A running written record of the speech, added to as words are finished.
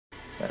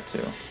that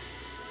too.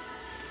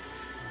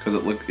 Because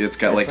it's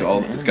got like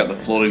it's got the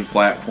floating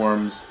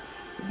platforms,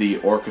 the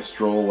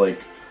orchestral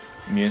like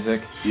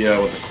music. Yeah,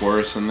 with the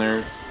chorus in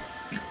there.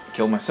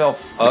 Kill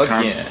myself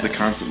again. The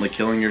constantly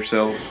killing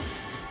yourself.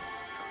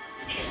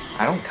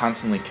 I don't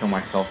constantly kill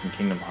myself in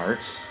Kingdom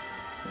Hearts.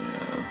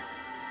 Yeah.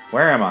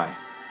 Where am I?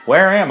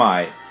 Where am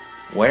I?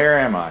 Where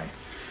am I?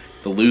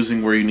 The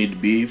losing where you need to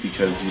be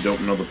because you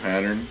don't know the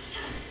pattern.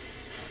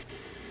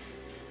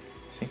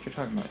 I think you're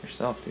talking about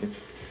yourself, dude.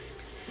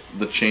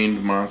 The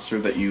chained monster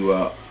that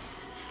you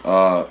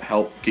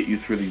help get you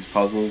through these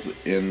puzzles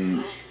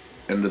in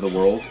End of the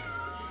World.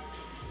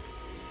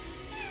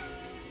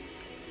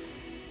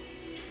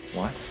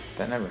 What?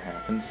 That never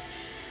happens.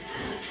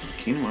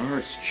 Kingdom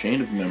Hearts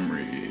Chain of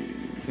Memory.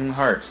 Kingdom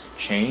Hearts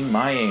Chain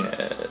My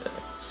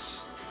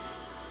Anus.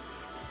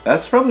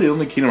 That's probably the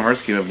only Kingdom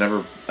Hearts game I've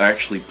never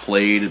actually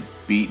played,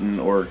 beaten,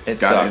 or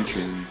got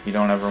interested in. You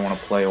don't ever want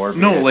to play or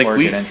beat it, or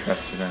get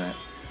interested in it.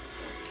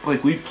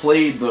 Like, we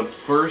played the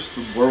first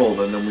world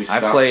and then we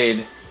stopped. I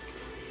played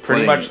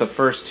pretty much the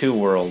first 2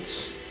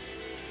 worlds.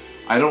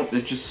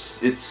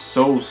 It's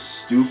so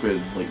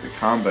stupid, like, the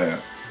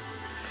combat.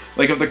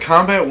 Like, if the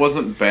combat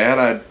wasn't bad,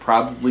 I'd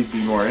probably be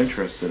more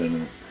interested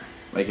in it.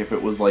 Like, if it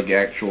was, like,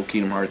 actual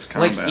Kingdom Hearts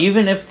combat. Like,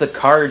 even if the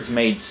cards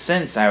made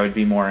sense, I would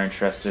be more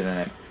interested in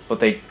it. But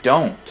they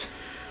don't.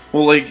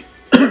 Well, like...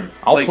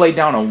 I'll play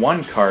down a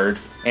 1 card,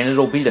 and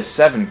it'll beat a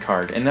 7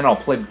 card. And then I'll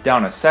play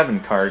down a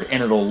 7 card,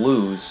 and it'll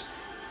lose.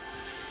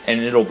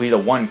 And it'll beat a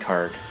 1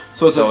 card.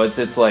 So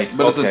it's like,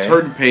 But okay. it's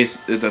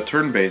a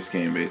turn-based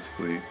game,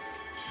 basically.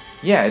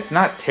 Yeah, it's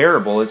not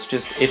terrible. It's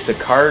just if the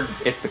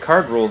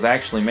card rules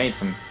actually made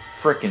some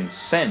frickin'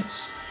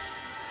 sense.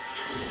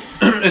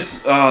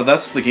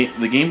 That's the game.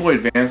 The Game Boy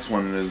Advance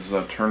one is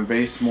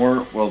turn-based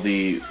more. Well,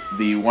 the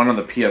one on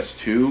the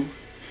PS2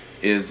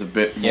 is a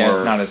bit more. Yeah,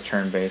 it's not as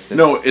turn-based.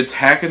 No, it's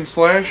hack and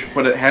slash,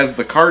 but it has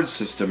the card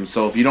system.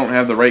 So if you don't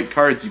have the right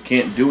cards, you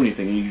can't do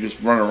anything. You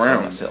just run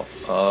around.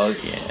 Myself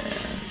again.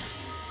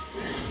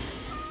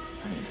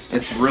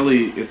 It's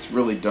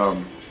really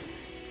dumb.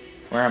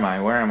 Where am I?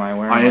 Where am I?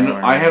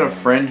 I had a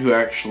friend who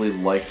actually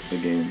liked the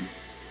game.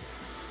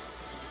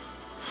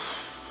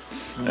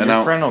 And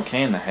your friend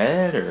okay in the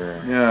head,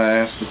 or? Yeah, I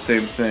asked the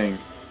same thing.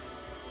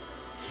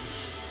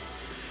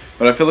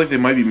 But I feel like they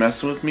might be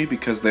messing with me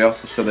because they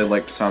also said they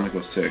liked Sonic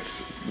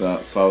 06.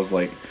 So I was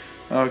like,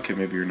 oh, okay,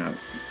 maybe you're not.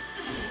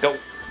 No.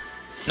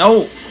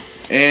 No!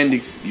 And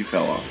you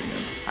fell off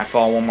again. I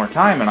fall one more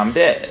time and I'm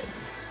dead.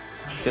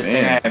 Good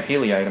thing I have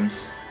Healy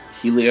items.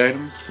 Healy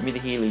items? Give me the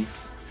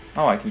Heelys.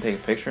 Oh, I can take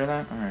a picture of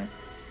that? Alright.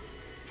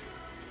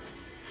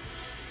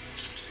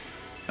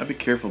 I'd be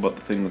careful about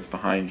the thing that's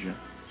behind you.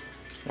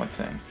 What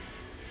thing?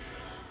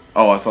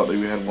 Oh, I thought that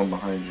we had one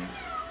behind you.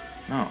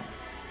 No.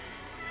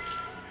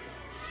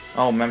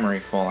 Oh, memory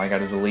full. I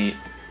gotta delete.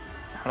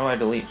 How do I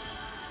delete?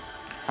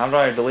 How do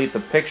I delete the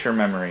picture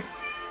memory?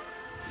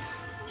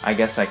 I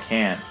guess I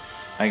can't.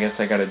 I guess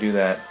I gotta do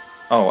that.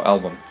 Oh,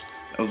 album.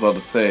 I was about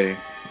to say.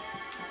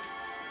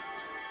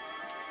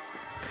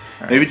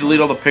 Right. Maybe delete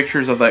all the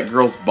pictures of that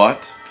girl's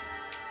butt.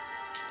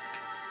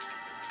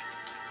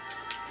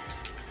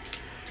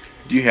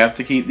 Do you have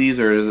to keep these,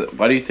 or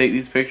why do you take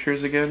these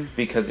pictures again?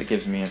 Because it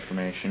gives me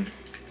information.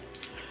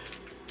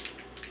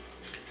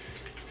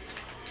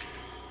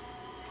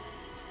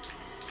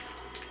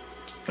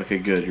 Okay,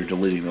 good. You're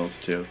deleting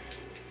those too.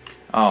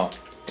 Oh,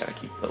 gotta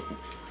keep those.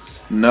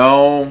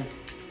 No.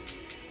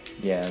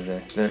 Yeah,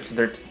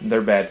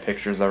 they're bad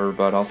pictures of her,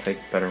 but I'll take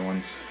better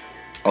ones.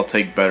 I'll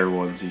take better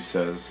ones, he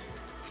says.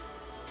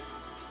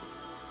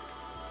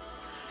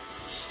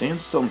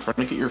 Stand still. I'm trying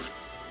to get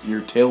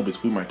your tail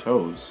between my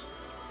toes.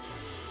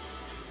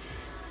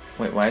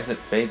 Wait, why is it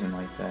phasing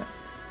like that?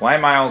 Why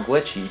am I all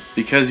glitchy?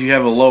 Because you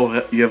have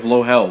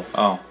low health.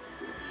 Oh.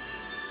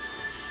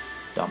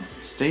 Dumb.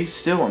 Stay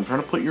still. I'm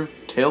trying to put your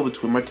tail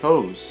between my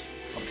toes.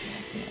 Okay,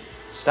 I can't.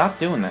 Stop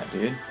doing that,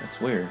 dude. That's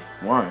weird.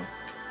 Why?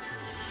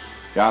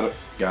 Got it.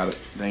 Got it.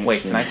 Thank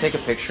Wait, can I take a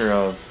picture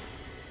of...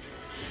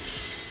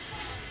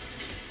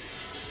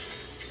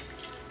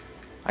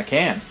 I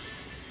can.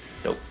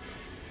 Nope.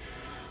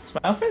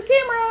 Smile for the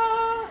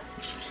camera!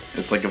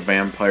 It's like a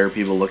vampire.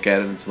 People look at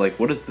it and it's like,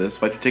 what is this?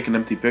 Why'd you take an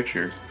empty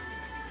picture?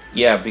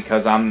 Yeah,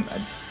 because I'm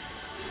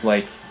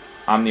the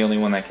only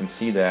one that can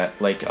see that.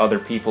 Like, other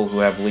people who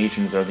have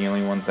legions are the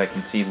only ones that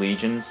can see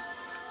legions.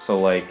 So,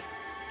 like,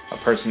 a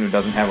person who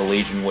doesn't have a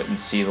legion wouldn't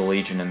see the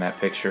legion in that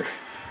picture.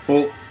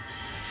 Well,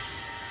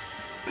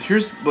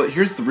 here's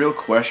the real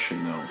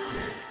question, though.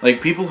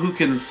 Like, people who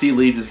can see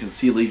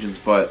legions,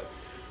 but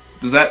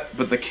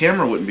the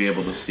camera wouldn't be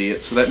able to see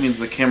it, so that means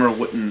the camera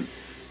wouldn't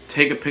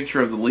take a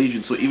picture of the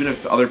legion, so even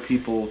if other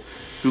people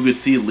who could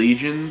see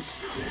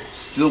legions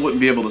still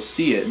wouldn't be able to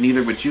see it,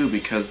 neither would you,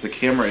 because the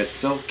camera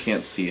itself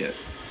can't see it.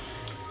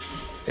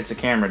 It's a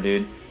camera,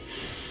 dude.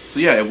 So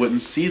yeah, it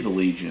wouldn't see the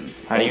legion.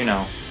 How do you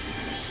know?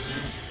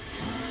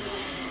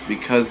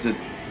 Because I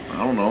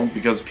don't know,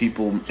 because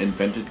people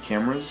invented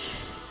cameras.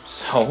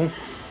 So?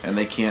 And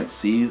they can't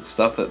see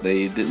stuff that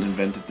they didn't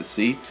invent it to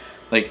see.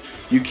 Like,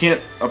 you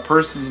can't... A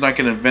person's not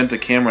going to invent a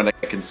camera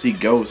that can see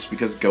ghosts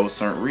because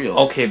ghosts aren't real.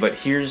 Okay, but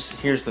here's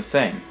the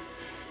thing.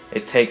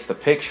 It takes the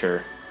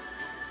picture,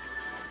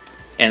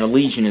 and a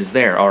legion is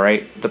there,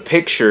 alright? The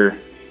picture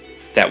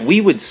that we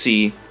would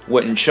see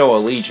wouldn't show a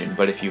legion,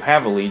 but if you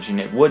have a legion,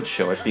 it would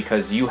show it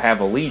because you have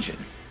a legion.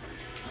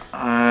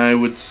 I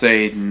would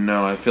say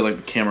no. I feel like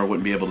the camera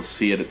wouldn't be able to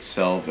see it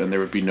itself, and there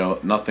would be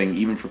nothing,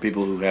 even for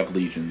people who have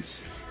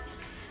legions.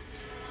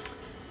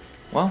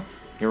 Well,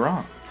 you're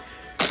wrong.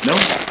 No.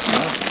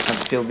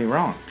 How's it feel to be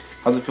wrong?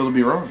 How's it feel to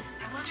be wrong?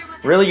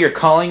 Really, you're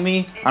calling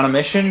me on a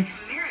mission?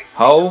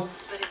 Ho?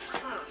 But it's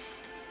close.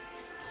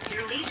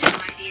 Your legion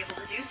might be able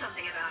to do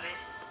something about it.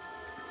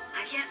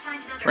 I can't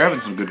find another. We're having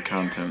some good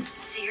content.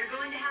 So you're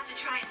going to have to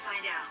try and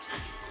find out.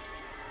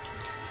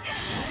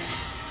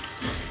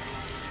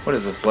 What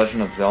is this,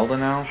 Legend of Zelda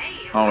now?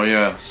 Oh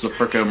yeah, it's the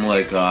frickin'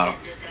 like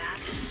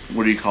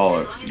what do you call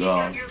it?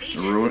 The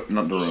ruin,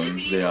 not the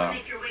ruins,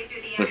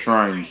 the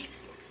shrines.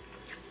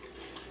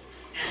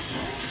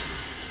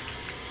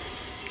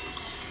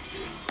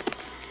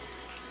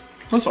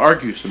 Let's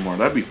argue some more.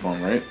 That'd be fun,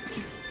 right?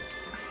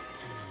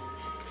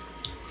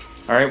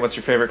 All right, what's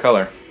your favorite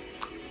color?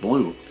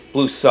 Blue.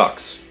 Blue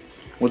sucks.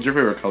 What's your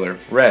favorite color?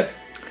 Red.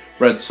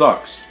 Red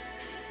sucks.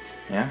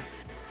 Yeah.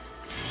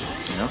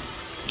 Yeah.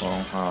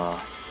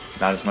 Well,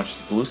 not as much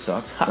as blue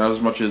sucks. Ha. Not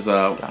as much as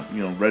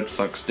red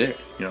sucks dick.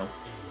 You know.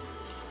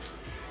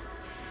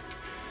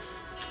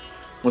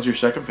 What's your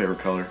second favorite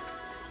color?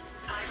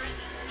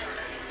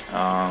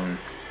 I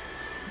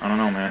don't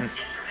know, man.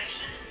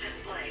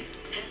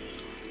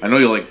 I know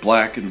you like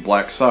black, and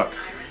black sucks.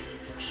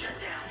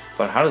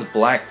 But how does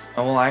black...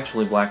 Oh, well,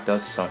 actually, black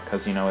does suck,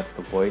 because, you know, it's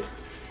the void.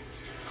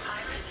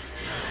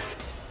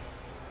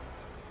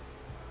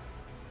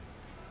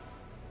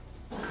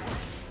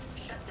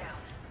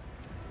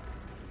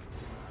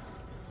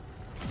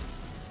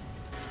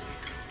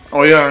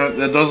 Oh yeah,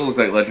 that does look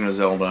like Legend of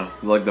Zelda.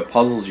 Like the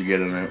puzzles you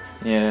get in it.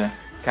 Yeah,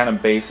 kind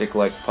of basic,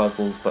 like,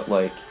 puzzles, but,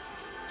 like...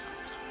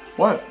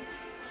 What?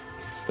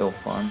 Still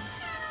fun.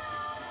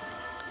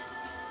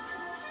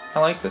 I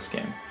like this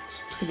game. It's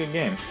a pretty good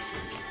game.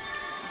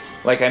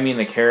 Like, I mean,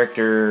 the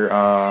character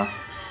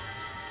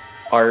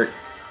art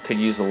could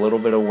use a little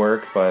bit of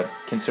work, but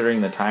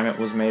considering the time it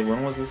was made,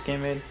 when was this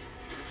game made?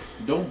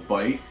 Don't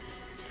bite.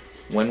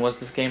 When was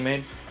this game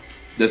made?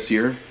 This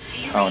year.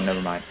 Oh,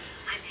 never mind.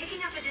 I'm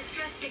picking up a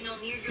distress signal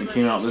near your It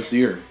came out this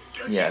year.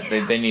 Yeah,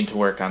 they need to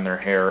work on their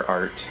hair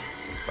art,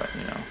 but,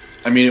 you know.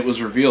 I mean, it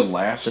was revealed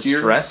last year.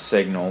 Distress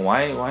signal?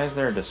 Why is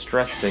there a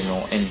distress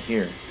signal in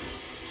here?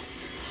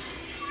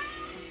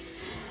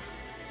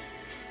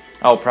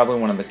 Oh, probably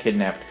one of the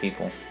kidnapped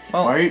people.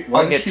 Well, Why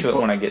I'll does get she to it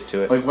when I get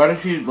to it. Like, why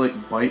does she,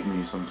 like, bite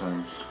me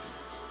sometimes?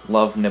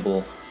 Love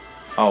nibble.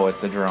 Oh,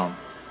 it's a drone.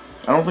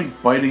 I don't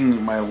think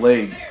biting my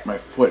leg, my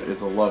foot,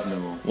 is a love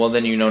nibble. Well,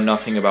 then you know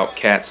nothing about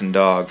cats and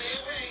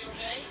dogs.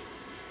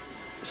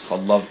 It's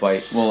called love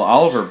bites. Well,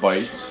 Oliver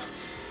bites.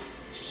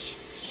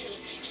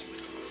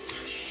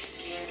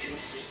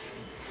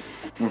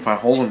 If I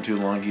hold him too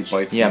long, he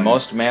bites Yeah, me.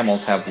 most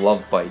mammals have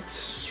love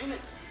bites.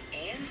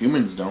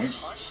 Humans don't.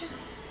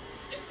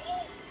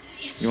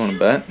 You want to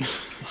bet?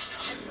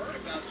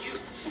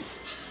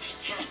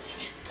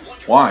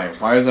 Why?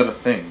 Why is that a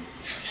thing?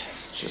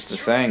 It's just a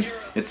thing.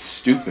 It's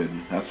stupid.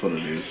 That's what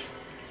it is.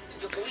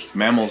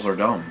 Mammals are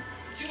dumb.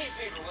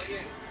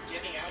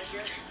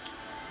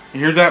 You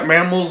hear that,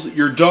 mammals?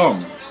 You're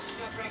dumb.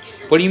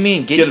 What do you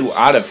mean, get you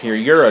out of here?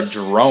 You're a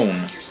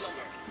drone.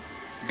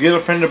 Get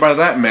offended by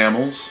that,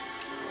 mammals.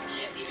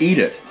 Eat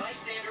it.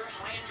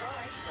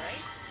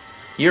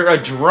 You're a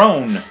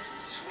drone.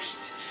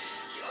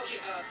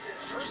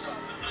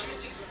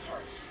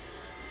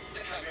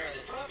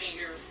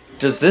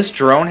 Does this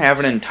drone have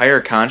an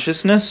entire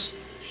consciousness?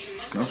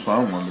 That's what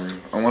I'm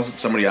wondering. Unless it's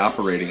somebody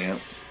operating it.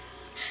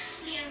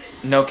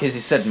 No, because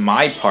he said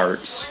my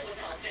parts.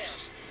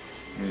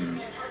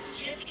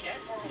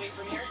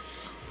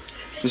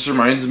 This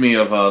reminds me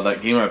of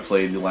that game I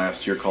played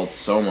last year called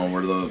Soma,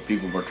 where the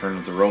people were turned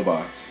into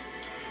robots.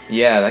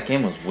 Yeah, that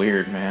game was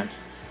weird, man.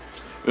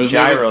 It was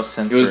Gyro maybe,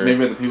 sensor it was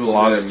maybe the people who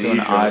had belongs to an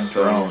amnesia, odd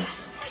so- drone.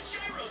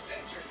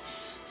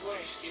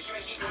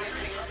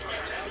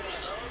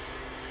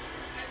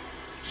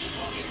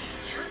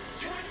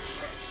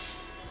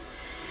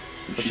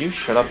 Would you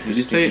shut up? Did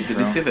he say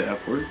the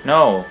F word?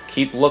 No,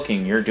 keep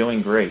looking. You're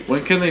doing great.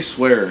 When can they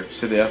swear?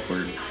 Say the F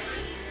word.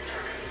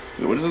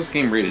 Wait, what is this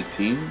game rated?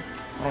 Teen?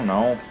 I don't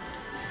know.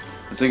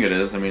 I think it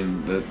is. I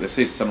mean, they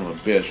say son of a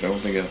bitch. I don't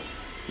think a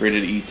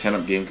rated E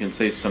 10-up game can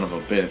say son of a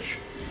bitch.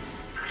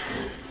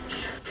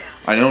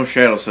 I know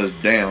Shadow says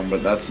damn,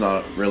 but that's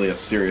not really a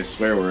serious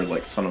swear word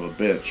like son of a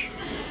bitch.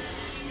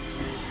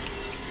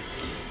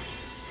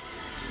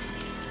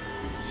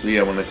 So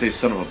yeah, when they say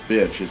son of a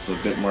bitch, it's a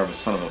bit more of a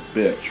son of a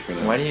bitch for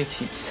them. Why do you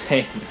keep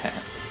saying that?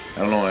 I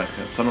don't know.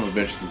 Son of a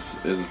bitch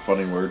is a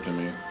funny word to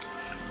me.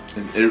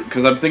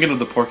 Because I'm thinking of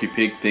the Porky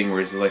Pig thing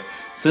where he's like,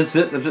 son of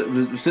a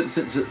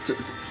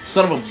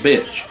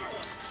bitch.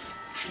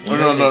 When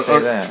does he say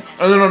that?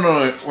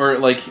 No. Where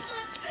like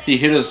he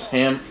hit his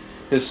hand.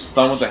 his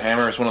thumb with the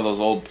hammer is one of those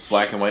old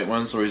black and white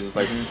ones where he's just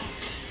like,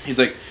 he's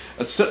like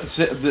a son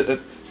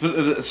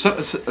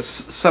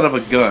of a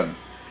gun,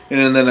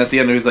 and then at the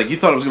end he's like, you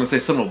thought I was gonna say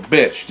son of a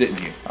bitch,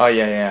 didn't you? Oh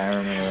yeah, I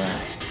remember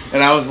that.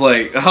 And I was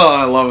like, oh,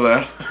 I love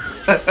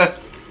that.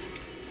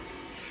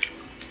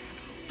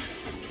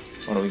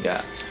 What do we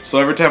got? So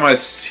every time I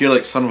hear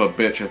like son of a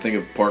bitch, I think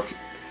of Porky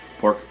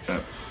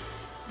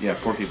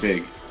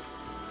Pig.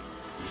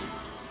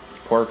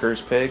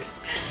 Porker's Pig?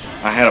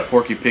 I had a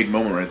Porky Pig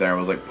moment right there. I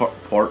was like,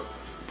 Porky.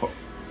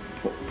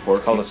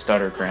 It's called a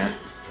stutter, Grant.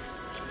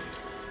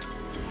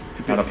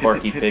 Not a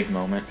Porky Pig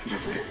moment.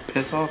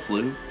 Piss off,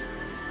 Lou.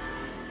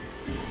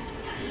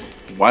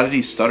 Why did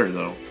he stutter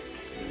though?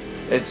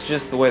 It's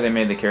just the way they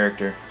made the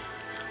character.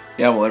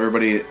 Yeah, well, every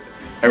No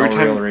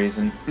time. real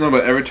reason. No,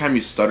 but every time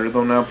you stutter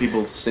though, now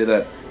people say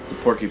that it's a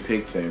Porky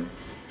Pig thing.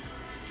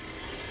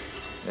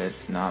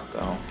 It's not,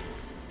 though.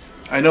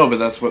 I know, but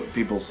that's what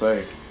people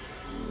say.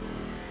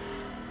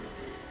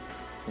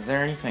 Is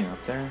there anything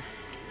up there?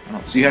 I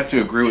don't So you think have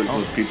to agree with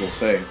what people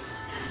say.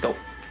 Go.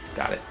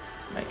 Got it.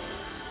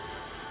 Nice.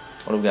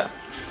 What do we got?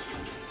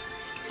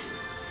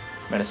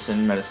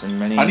 Medicine,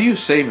 mini. How do you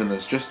save in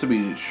this, just to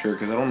be sure?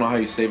 Because I don't know how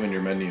you save in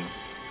your menu.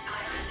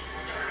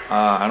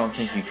 I don't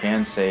think you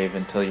can save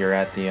until you're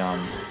at the,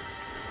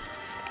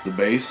 The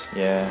base?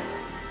 yeah.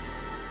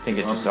 I think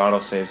it just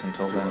auto-saves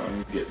until then.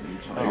 I'm getting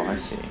tired. Oh, I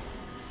see.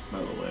 By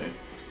the way.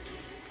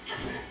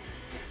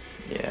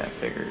 Yeah,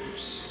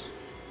 figures.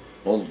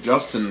 Well,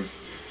 Justin,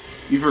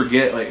 you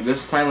forget, like,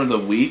 this time of the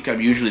week,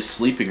 I'm usually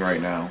sleeping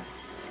right now.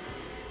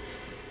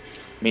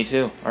 Me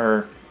too.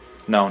 Or,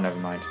 no, never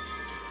mind.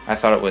 I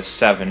thought it was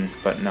 7,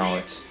 but no,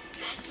 it's...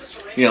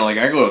 You know, like,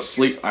 I go to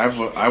sleep,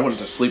 I went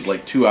to sleep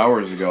like 2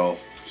 hours ago,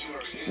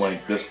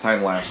 like, this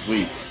time last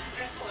week.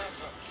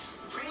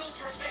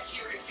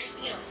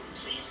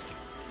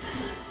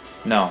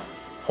 No.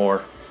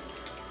 Whore.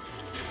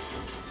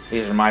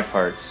 These are my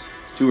parts.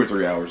 2 or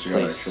 3 hours ago,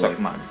 Please, actually. suck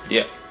mine.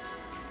 Yeah.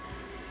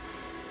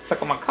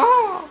 Suck on my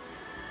car!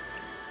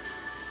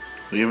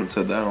 You haven't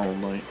said that all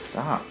night.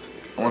 Stop.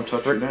 I want to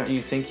touch your What neck. do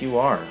you think you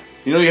are?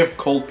 You know you have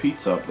cold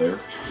pizza up there.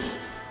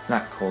 It's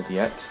not cold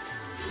yet.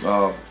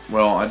 Well,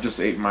 I just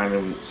ate mine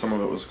and some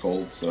of it was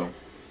cold, so.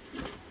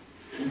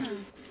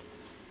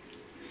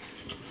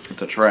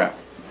 It's a trap.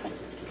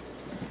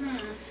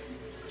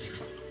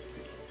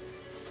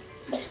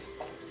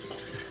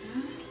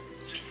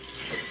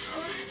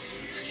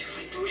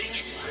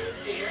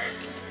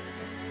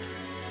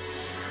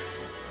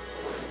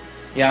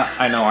 Yeah,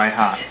 I know, I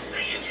hot.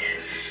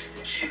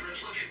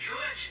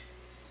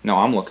 No,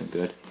 I'm looking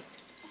good.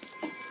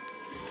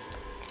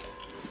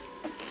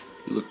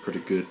 You look pretty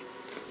good.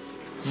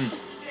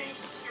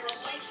 Thanks, you're a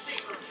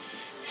lifesaver.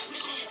 I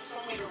wish I had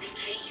some way to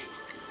repay you.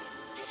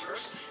 But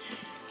first,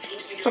 I need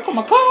to figure Suck out on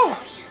my how to get car!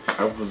 out of here.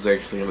 I was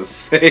actually gonna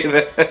say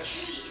that. Hey,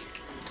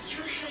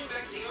 you're heading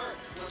back to the Ark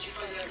once you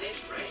find that lady,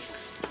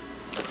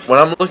 right? When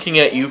I'm looking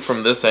at you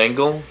from this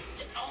angle,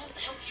 I'll help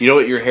you know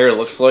what your hair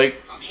looks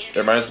like? I'm handing It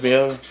reminds me I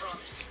of?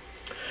 promise.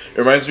 It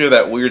reminds me of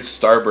that weird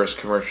Starburst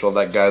commercial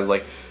that guy's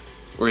like,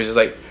 where he's just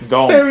like,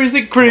 Don't. berries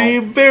and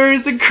cream,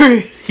 berries and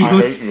cream. I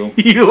hate you.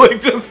 You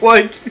look just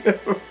like him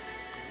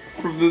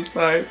from this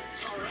side.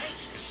 All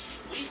right,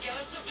 we've got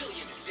a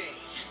civilian to save.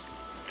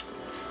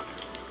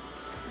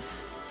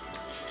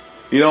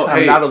 You know, I'm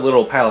hey, not a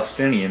little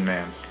Palestinian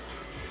man.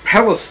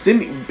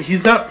 Palestinian.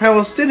 He's not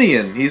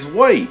Palestinian. He's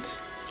white.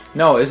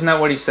 No, isn't that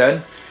what he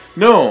said?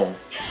 No,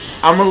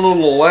 I'm a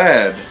little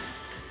lad.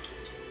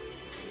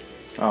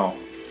 Oh.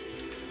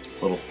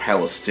 Little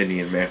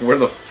Palestinian man. Where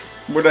the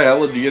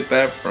hell did you get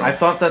that from? I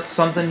thought that's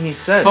something he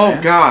said, Oh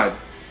man. God.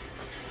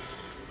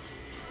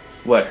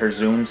 What, her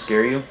Zoom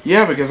scare you?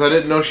 Yeah, because I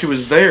didn't know she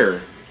was there.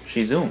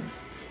 She Zoom.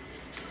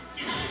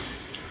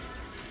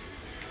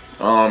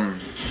 I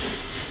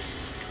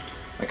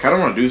kind of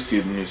want to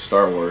see the new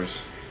Star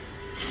Wars.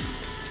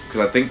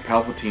 Because I think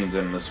Palpatine's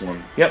in this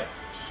one. Yep.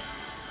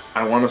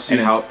 I want to see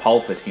And how... it's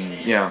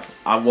Palpatine. Yeah.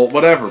 Well,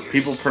 whatever.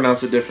 People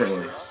pronounce it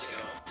differently.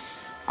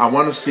 I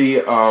want to see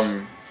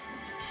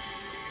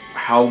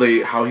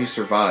how he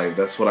survived.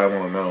 That's what I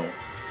want to know.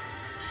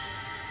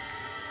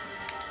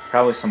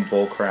 Probably some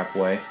bullcrap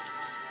way.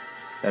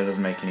 That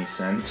doesn't make any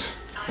sense.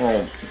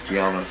 Well, to be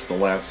honest,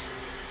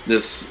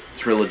 this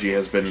trilogy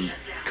has been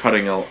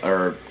cutting out,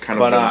 or kind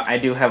But of... I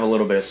do have a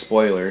little bit of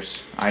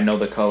spoilers. I know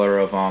the color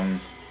of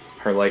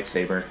her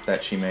lightsaber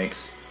that she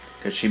makes.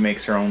 Because she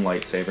makes her own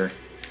lightsaber.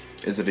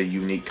 Is it a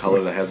unique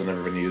color that hasn't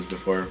ever been used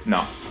before?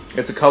 No.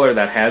 It's a color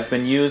that has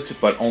been used,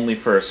 but only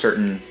for a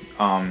certain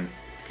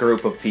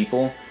group of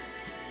people.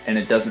 And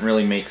it doesn't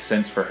really make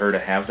sense for her to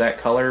have that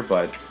color,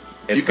 but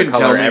it's You the can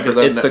color tell me, 'cause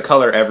I've it's the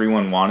color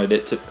everyone wanted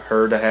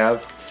her to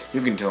have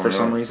You can tell for me.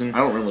 some reason. I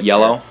don't really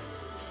Yellow.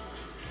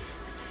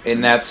 care.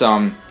 And that's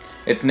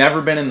it's never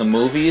been in the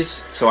movies,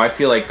 so I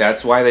feel like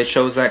that's why they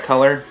chose that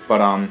color,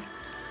 but I'm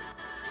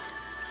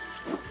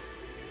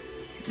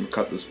gonna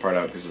cut this part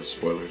out because of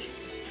spoilers.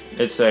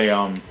 it's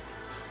a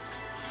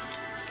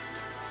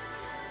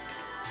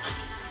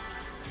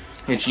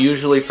it's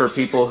usually for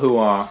people who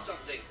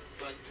Something,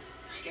 but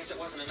I guess it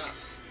wasn't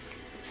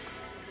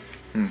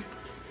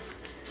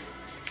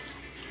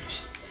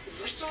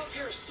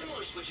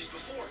similar switches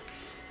before.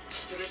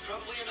 Then there's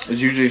probably another.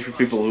 It's usually for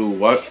people who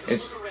what?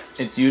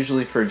 It's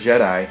usually for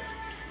Jedi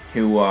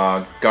who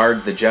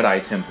guard the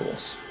Jedi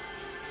temples.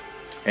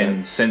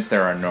 And since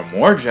there are no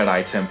more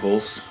Jedi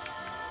temples,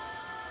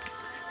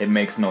 it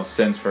makes no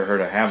sense for her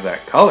to have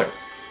that color.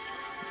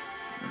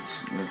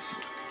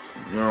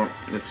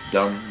 It's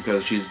dumb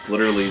because she's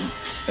literally.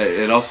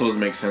 It also doesn't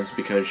make sense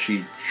because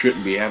she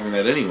shouldn't be having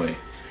that anyway.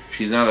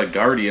 She's not a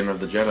guardian of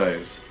the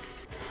Jedis.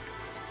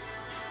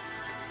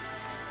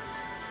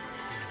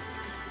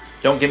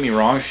 Don't get me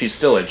wrong, she's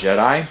still a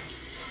Jedi,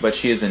 but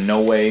she is in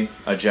no way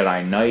a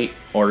Jedi Knight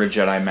or a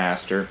Jedi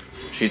Master.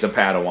 She's a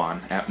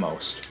Padawan at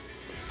most.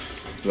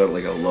 Is that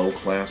like a low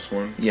class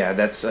one? Yeah,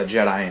 that's a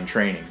Jedi in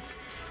training.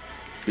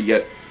 But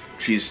yet,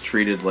 she's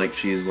treated like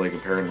she's like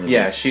apparently.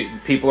 Yeah,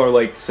 people are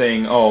like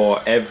saying, "Oh,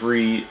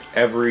 every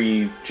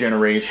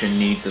generation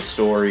needs a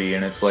story,"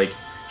 and it's like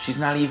she's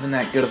not even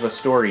that good of a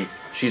story.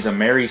 She's a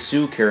Mary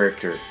Sue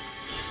character.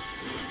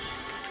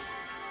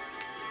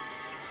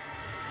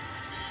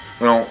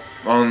 Well,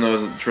 on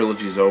those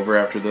trilogy's over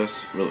after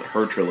this,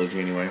 her trilogy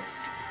anyway.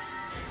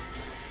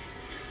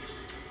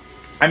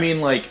 I mean,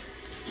 like,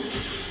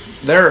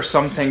 there are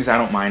some things I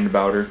don't mind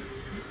about her.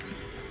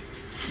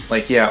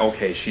 Like, yeah,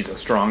 okay, she's a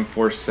strong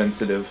force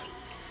sensitive.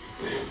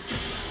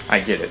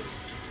 I get it.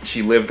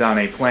 She lived on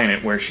a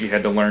planet where she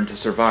had to learn to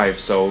survive,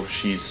 so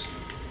she's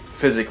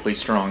physically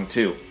strong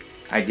too.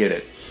 I get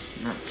it.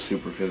 Not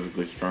super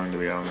physically strong, to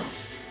be honest.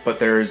 But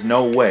there is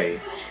no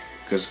way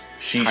because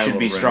she should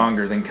be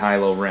stronger than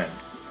Kylo Ren.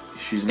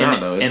 She's not,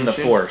 though, in the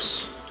she?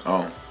 Force.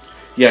 Oh.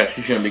 Yeah,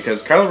 she shouldn't,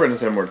 because Kylo Ren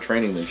has had more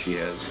training than she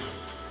has.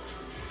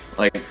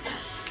 Like...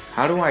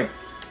 How do I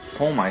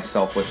pull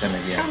myself with him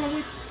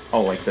again?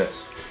 Oh, like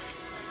this.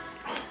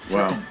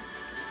 Wow.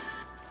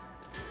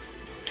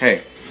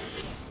 Hey.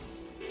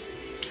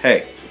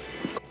 Hey.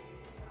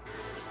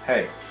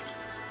 Hey.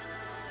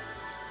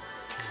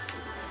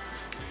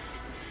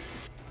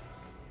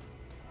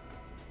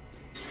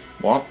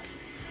 What?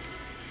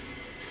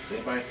 Say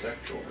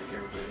bisexual like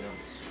everybody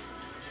else.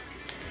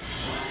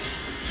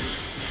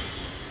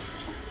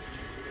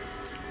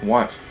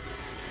 What?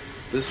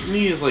 This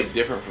knee is like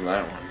different from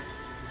that one.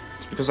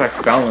 It's because I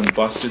fell and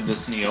busted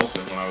this knee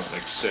open when I was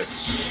like 6.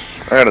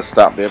 I gotta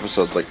stop the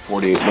episode. It's like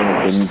 48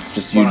 minutes and it's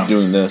just you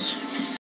doing this.